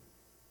reality.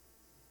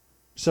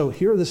 So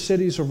here are the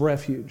cities of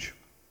refuge.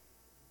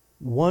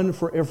 One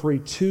for every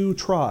 2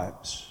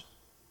 tribes,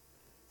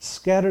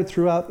 scattered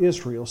throughout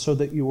Israel so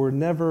that you were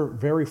never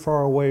very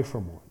far away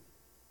from one.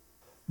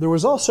 There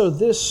was also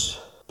this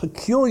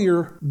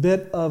peculiar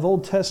bit of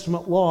Old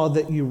Testament law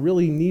that you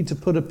really need to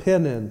put a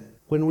pin in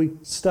when we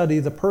study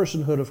the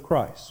personhood of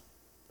Christ.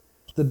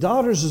 The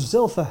daughters of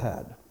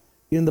Zelophehad,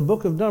 in the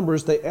book of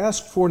Numbers, they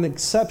asked for an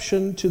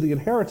exception to the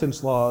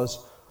inheritance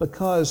laws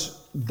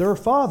because their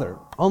father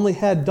only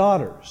had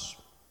daughters.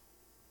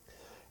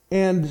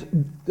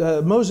 And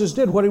Moses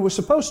did what he was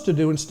supposed to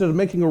do. Instead of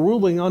making a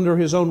ruling under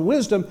his own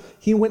wisdom,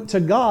 he went to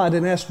God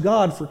and asked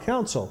God for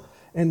counsel.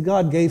 And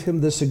God gave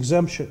him this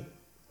exemption.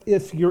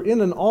 If you're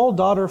in an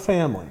all-daughter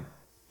family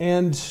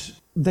and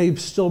they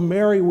still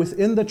marry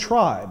within the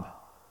tribe,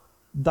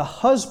 the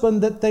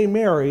husband that they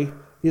marry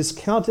is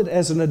counted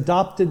as an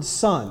adopted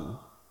son.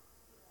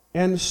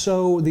 And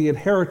so the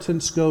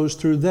inheritance goes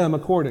through them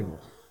accordingly.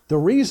 The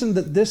reason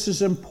that this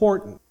is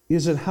important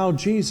is in how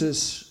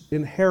Jesus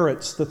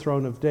inherits the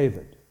throne of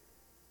David.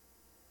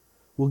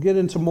 We'll get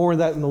into more of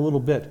that in a little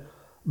bit.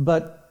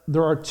 But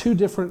there are two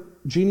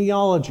different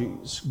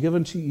genealogies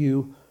given to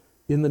you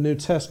in the New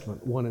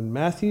Testament. One in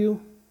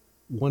Matthew,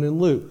 one in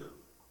Luke.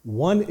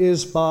 One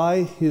is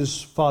by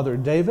his father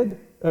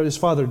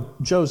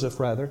Joseph.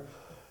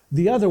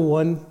 The other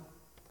one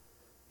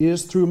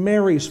is through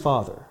Mary's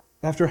father,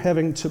 after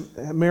having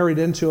married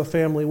into a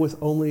family with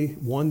only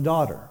one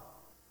daughter.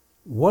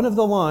 One of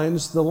the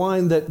lines, the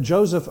line that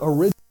Joseph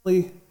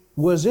originally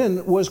was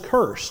in, was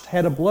cursed,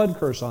 had a blood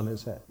curse on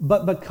his head.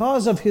 But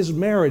because of his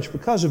marriage,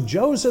 because of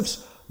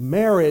Joseph's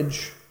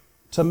marriage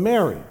to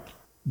Mary,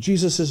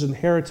 Jesus'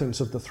 inheritance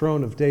of the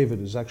throne of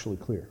David is actually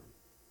clear.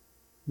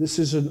 This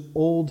is an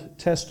Old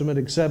Testament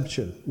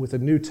exemption with a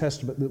New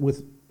Testament,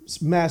 with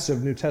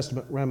massive New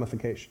Testament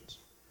ramifications.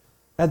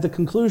 At the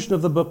conclusion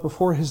of the book,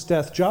 before his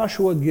death,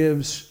 Joshua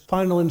gives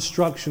final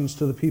instructions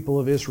to the people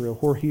of Israel,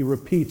 where he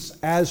repeats,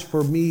 "As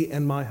for me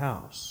and my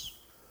house,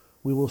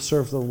 we will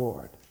serve the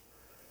Lord."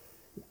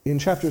 In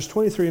chapters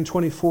 23 and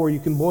 24, you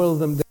can boil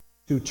them down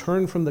to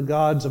turn from the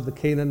gods of the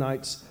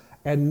Canaanites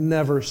and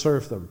never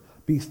serve them.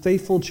 Be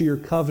faithful to your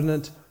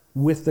covenant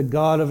with the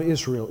God of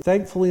Israel.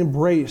 Thankfully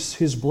embrace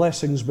his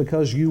blessings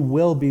because you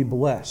will be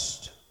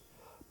blessed.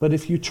 But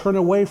if you turn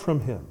away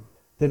from him,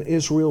 then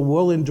Israel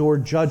will endure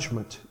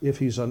judgment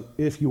if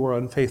you are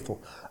unfaithful.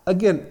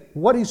 Again,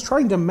 what he's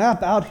trying to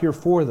map out here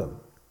for them,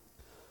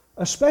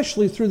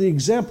 especially through the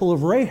example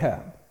of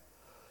Rahab,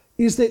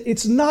 is that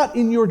it's not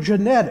in your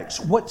genetics.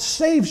 What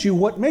saves you,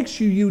 what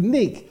makes you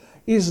unique,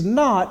 is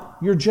not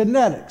your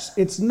genetics.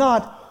 It's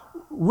not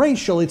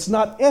racial, it's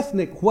not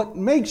ethnic. What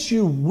makes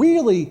you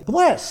really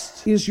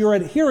blessed is your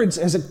adherence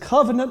as a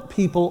covenant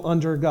people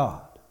under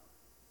God.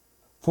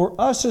 For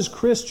us as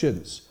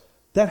Christians,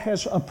 that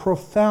has a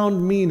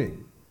profound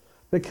meaning,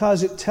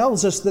 because it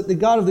tells us that the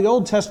God of the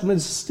Old Testament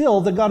is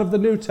still the God of the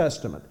New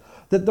Testament,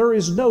 that there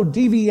is no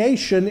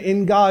deviation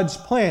in God's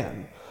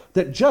plan,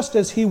 that just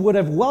as he would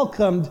have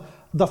welcomed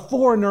the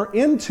foreigner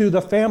into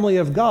the family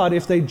of God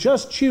if they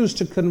just choose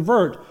to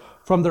convert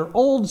from their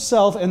old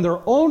self and their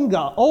own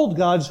old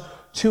gods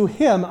to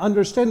him,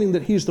 understanding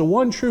that he's the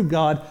one true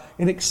God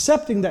and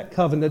accepting that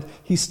covenant,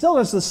 he still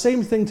does the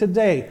same thing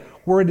today,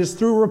 where it is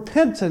through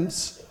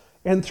repentance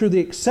and through the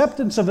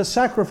acceptance of a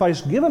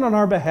sacrifice given on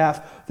our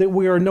behalf that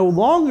we are no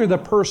longer the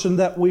person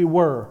that we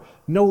were,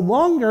 no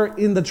longer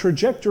in the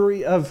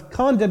trajectory of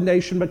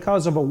condemnation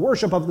because of a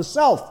worship of the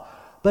self,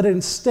 but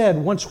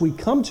instead, once we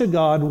come to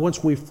God,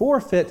 once we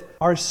forfeit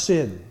our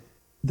sin,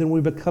 then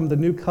we become the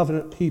new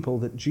covenant people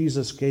that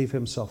Jesus gave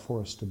himself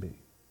for us to be.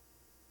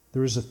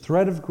 There is a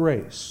thread of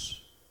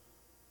grace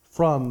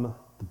from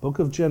the book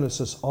of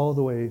Genesis all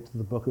the way to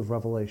the book of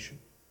Revelation.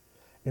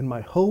 And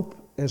my hope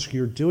as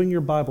you're doing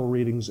your Bible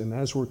readings and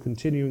as we're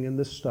continuing in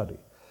this study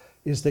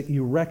is that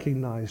you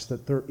recognize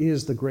that there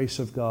is the grace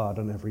of God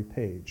on every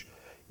page.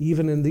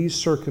 Even in these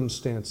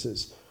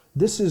circumstances,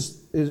 this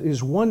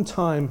is one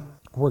time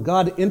where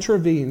God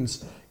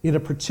intervenes in a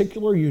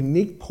particular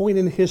unique point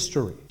in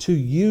history to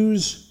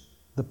use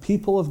the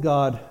people of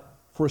God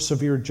for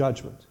severe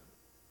judgment.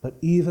 But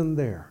even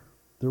there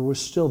was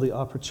still the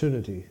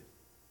opportunity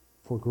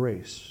for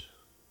grace.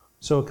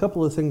 So a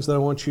couple of things that I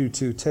want you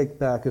to take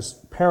back as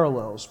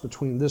parallels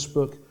between this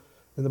book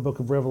and the book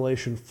of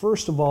Revelation.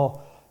 First of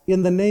all,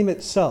 in the name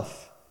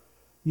itself,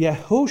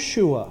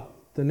 Yehoshua,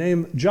 the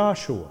name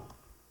Joshua,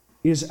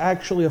 is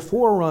actually a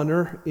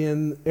forerunner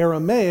in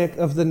Aramaic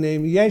of the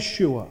name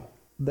Yeshua,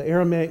 the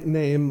Aramaic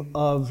name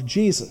of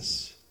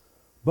Jesus,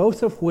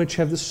 both of which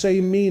have the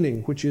same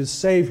meaning, which is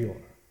Savior,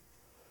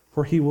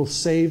 for he will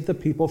save the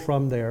people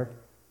from their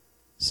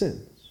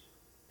sins.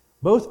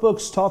 Both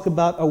books talk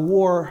about a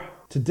war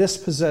to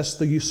dispossess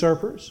the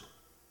usurpers.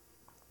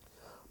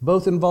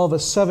 Both involve a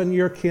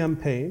 7-year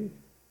campaign.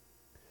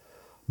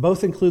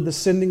 Both include the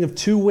sending of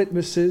 2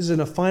 witnesses in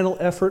a final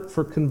effort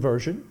for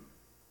conversion.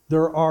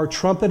 There are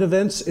trumpet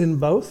events in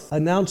both,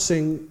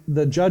 announcing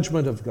the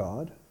judgment of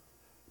God.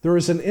 There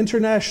is an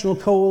international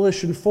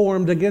coalition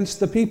formed against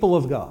the people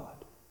of God.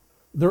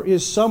 There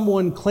is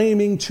someone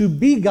claiming to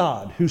be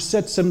God who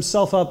sets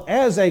himself up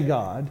as a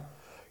God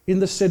in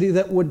the city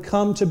that would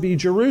come to be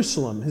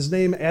Jerusalem. His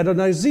name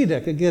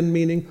Adonai-Zedek, again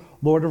meaning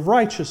Lord of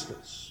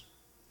Righteousness.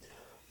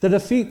 The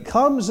defeat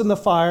comes in the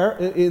fire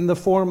in the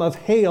form of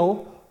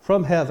hail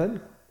from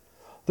heaven.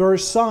 There are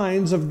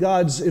signs of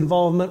God's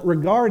involvement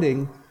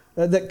regarding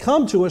that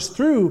come to us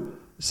through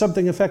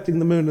something affecting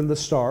the moon and the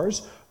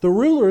stars. The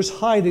rulers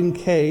hide in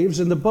caves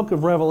in the book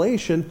of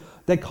Revelation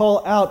They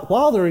call out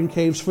while they're in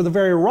caves for the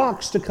very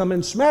rocks to come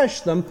and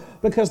smash them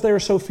because they are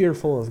so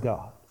fearful of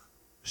God.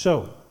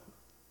 So,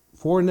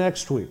 for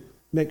next week,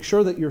 make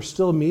sure that you're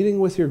still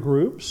meeting with your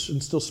groups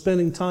and still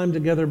spending time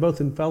together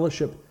both in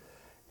fellowship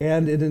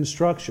and in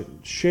instruction.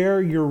 Share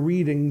your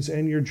readings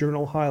and your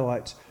journal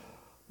highlights.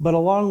 But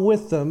along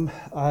with them,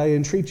 I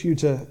entreat you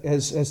to,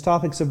 as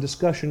topics of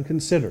discussion,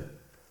 consider,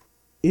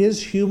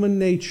 is human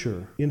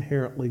nature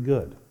inherently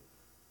good?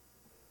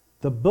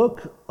 The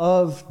book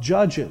of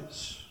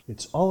Judges,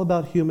 it's all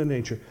about human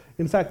nature.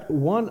 In fact,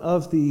 one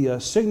of the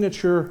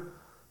signature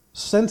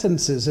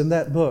sentences in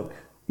that book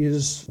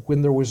is,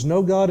 when there was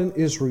no God in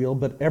Israel,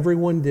 but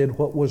everyone did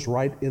what was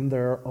right in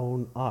their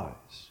own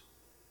eyes.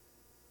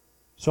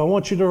 So I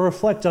want you to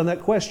reflect on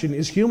that question.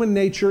 Is human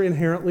nature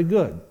inherently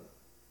good?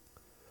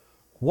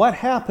 What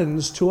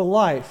happens to a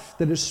life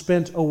that is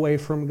spent away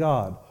from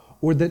God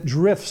or that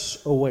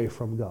drifts away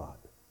from God?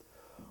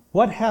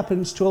 What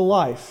happens to a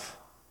life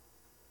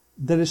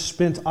that is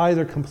spent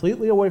either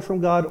completely away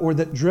from God or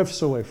that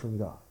drifts away from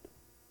God?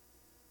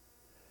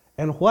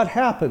 And what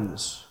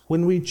happens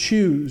when we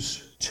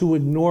choose to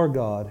ignore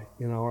God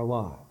in our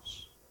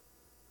lives?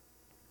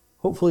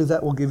 Hopefully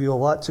that will give you a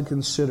lot to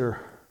consider.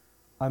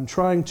 I'm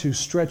trying to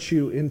stretch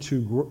you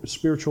into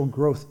spiritual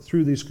growth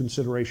through these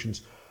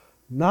considerations,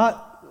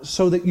 not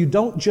so that you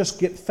don't just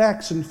get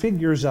facts and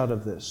figures out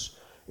of this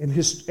and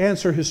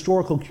answer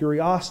historical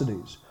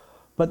curiosities,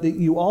 but that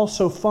you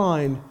also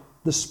find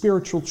the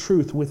spiritual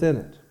truth within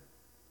it.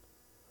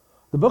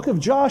 The book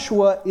of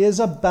Joshua is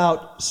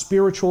about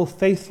spiritual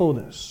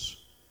faithfulness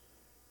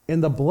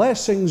and the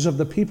blessings of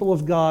the people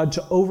of God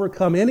to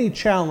overcome any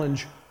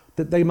challenge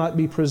that they might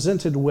be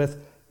presented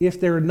with if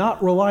they're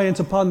not reliant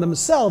upon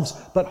themselves,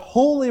 but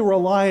wholly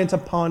reliant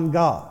upon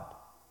God.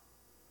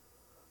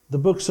 The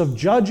books of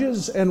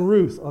Judges and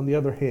Ruth, on the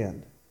other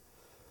hand,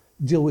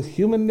 deal with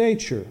human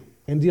nature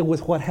and deal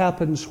with what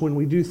happens when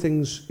we do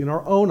things in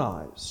our own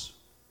eyes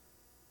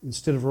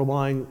instead of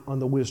relying on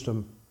the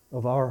wisdom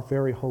of our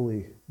very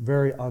holy,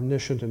 very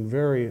omniscient, and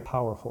very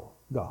powerful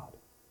God.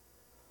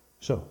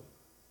 So,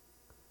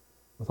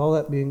 with all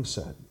that being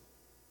said,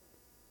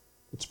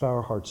 let's bow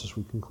our hearts as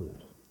we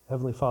conclude.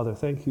 Heavenly Father,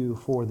 thank you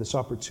for this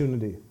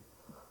opportunity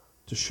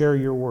to share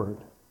your word.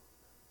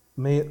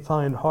 May it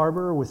find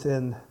harbor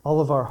within all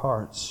of our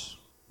hearts.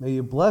 May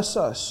you bless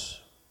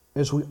us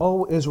as we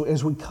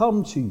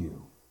come to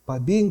you by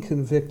being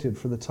convicted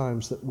for the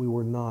times that we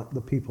were not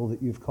the people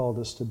that you've called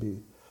us to be,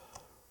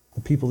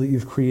 the people that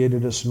you've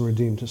created us and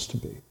redeemed us to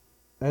be.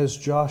 As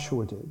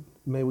Joshua did,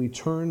 may we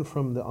turn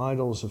from the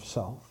idols of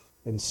self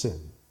and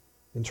sin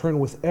and turn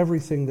with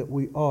everything that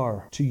we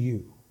are to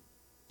you,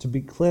 to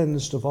be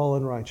cleansed of all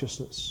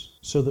unrighteousness,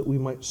 so that we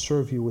might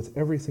serve you with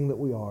everything that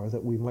we are,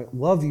 that we might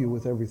love you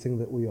with everything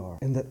that we are,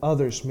 and that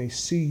others may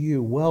see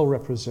you well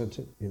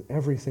represented in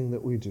everything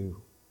that we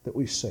do, that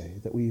we say,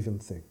 that we even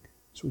think.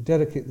 So we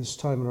dedicate this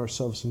time and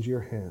ourselves into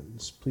your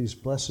hands. Please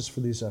bless us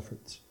for these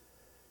efforts,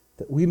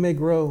 that we may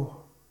grow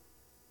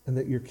and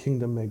that your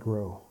kingdom may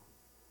grow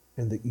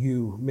and that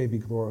you may be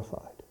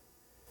glorified.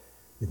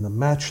 In the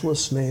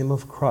matchless name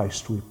of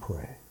Christ we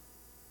pray.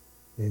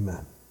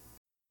 Amen.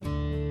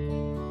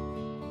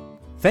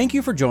 Thank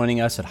you for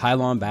joining us at High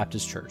Lawn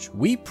Baptist Church.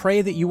 We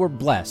pray that you were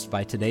blessed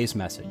by today's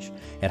message.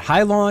 At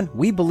High Lawn,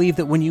 we believe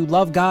that when you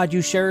love God,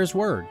 you share His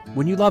Word.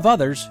 When you love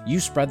others, you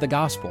spread the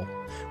gospel.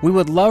 We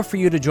would love for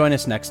you to join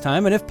us next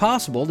time, and if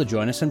possible, to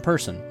join us in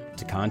person.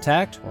 To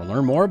contact or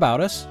learn more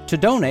about us, to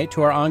donate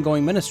to our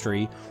ongoing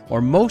ministry,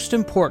 or most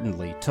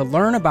importantly, to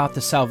learn about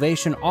the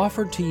salvation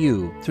offered to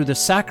you through the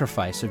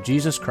sacrifice of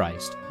Jesus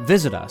Christ,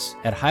 visit us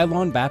at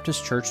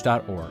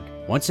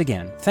highlawnbaptistchurch.org. Once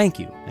again, thank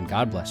you, and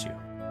God bless you.